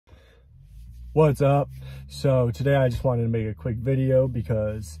What's up? So today I just wanted to make a quick video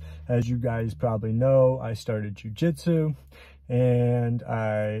because, as you guys probably know, I started jiu-jitsu and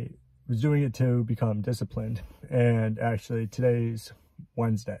I was doing it to become disciplined. And actually today's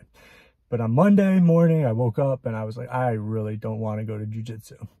Wednesday, but on Monday morning I woke up and I was like, I really don't want to go to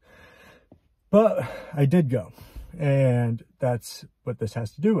jiu-jitsu, but I did go. And that's what this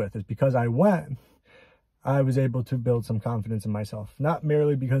has to do with, is because I went, I was able to build some confidence in myself. Not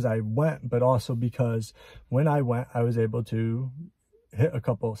merely because I went, but also because when I went, I was able to hit a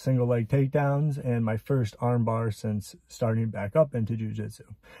couple single leg takedowns and my first arm bar since starting back up into jiu-jitsu.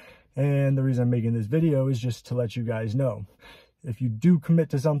 And the reason I'm making this video is just to let you guys know, if you do commit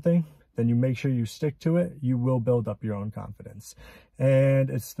to something, then you make sure you stick to it. You will build up your own confidence.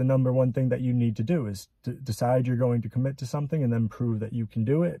 And it's the number one thing that you need to do, is to decide you're going to commit to something and then prove that you can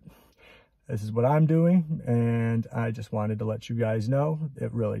do it. This is what I'm doing, and I just wanted to let you guys know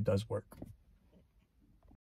it really does work.